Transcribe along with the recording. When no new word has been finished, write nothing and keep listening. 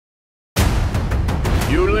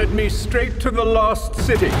You led me straight to the lost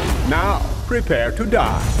city. Now, prepare to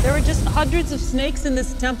die. There are just hundreds of snakes in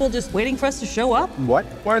this temple just waiting for us to show up. What?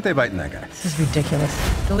 Why aren't they biting that guy? This is ridiculous.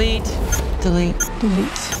 Delete. Delete.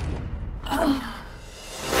 Delete.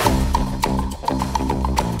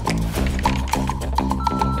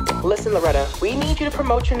 Listen, Loretta, we need you to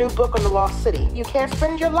promote your new book on the Lost City. You can't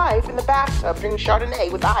spend your life in the bathtub drinking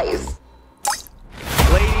Chardonnay with eyes.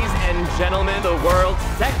 Ladies and gentlemen, the world's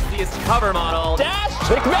sexiest cover model, Dash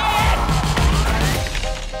McMahon!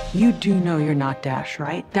 You do know you're not Dash,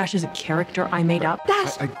 right? Dash is a character I made up.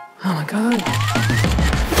 Dash! Oh my god.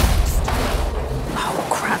 Oh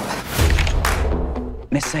crap.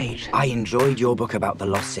 Miss Sage, I enjoyed your book about the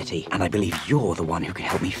Lost City, and I believe you're the one who can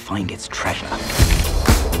help me find its treasure.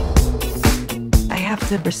 I have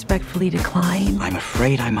to respectfully decline. I'm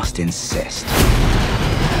afraid I must insist.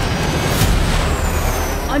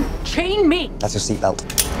 Unchain me! That's your seatbelt.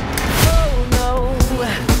 Oh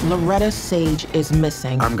no! Loretta Sage is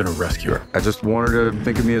missing. I'm gonna rescue her. I just want her to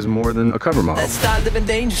think of me as more than a cover model. Let's start living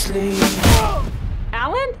dangerously.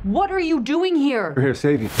 Alan? What are you doing here? We're here to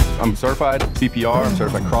save you. I'm certified CPR, I'm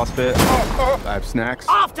certified CrossFit. I have snacks.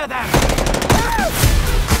 After them!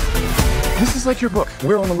 This is like your book.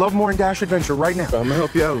 We're on a Lovemore and Dash adventure right now. I'm gonna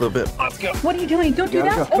help you out a little bit. Let's go. What are you doing? Don't do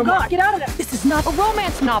that. Go. Oh Come god, on. get out of there. This is not a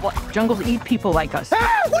romance novel. Jungles eat people like us.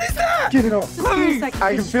 Ah, what is that? Get it off. Please. I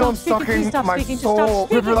can feel him sucking my soul.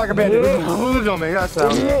 River like a bandit. Hold on me. That's how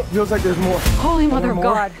it feels like there's more. Holy mother of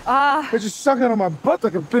more? God. They're just sucking on my butt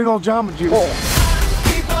like a big old Jamba Juice.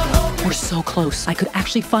 We're so close. I could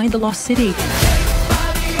actually find the lost city.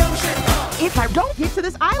 If I don't get to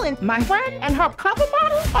this island, my friend and her cover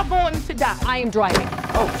model are going to die. I am driving.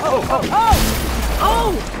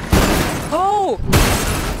 Oh!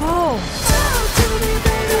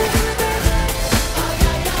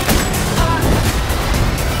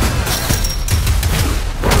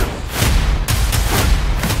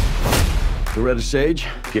 Loretta Sage,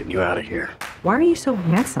 getting you out of here. Why are you so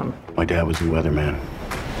handsome? My dad was a weatherman.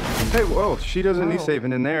 Hey, whoa, she doesn't need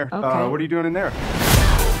saving in there. Okay. What are you doing in there?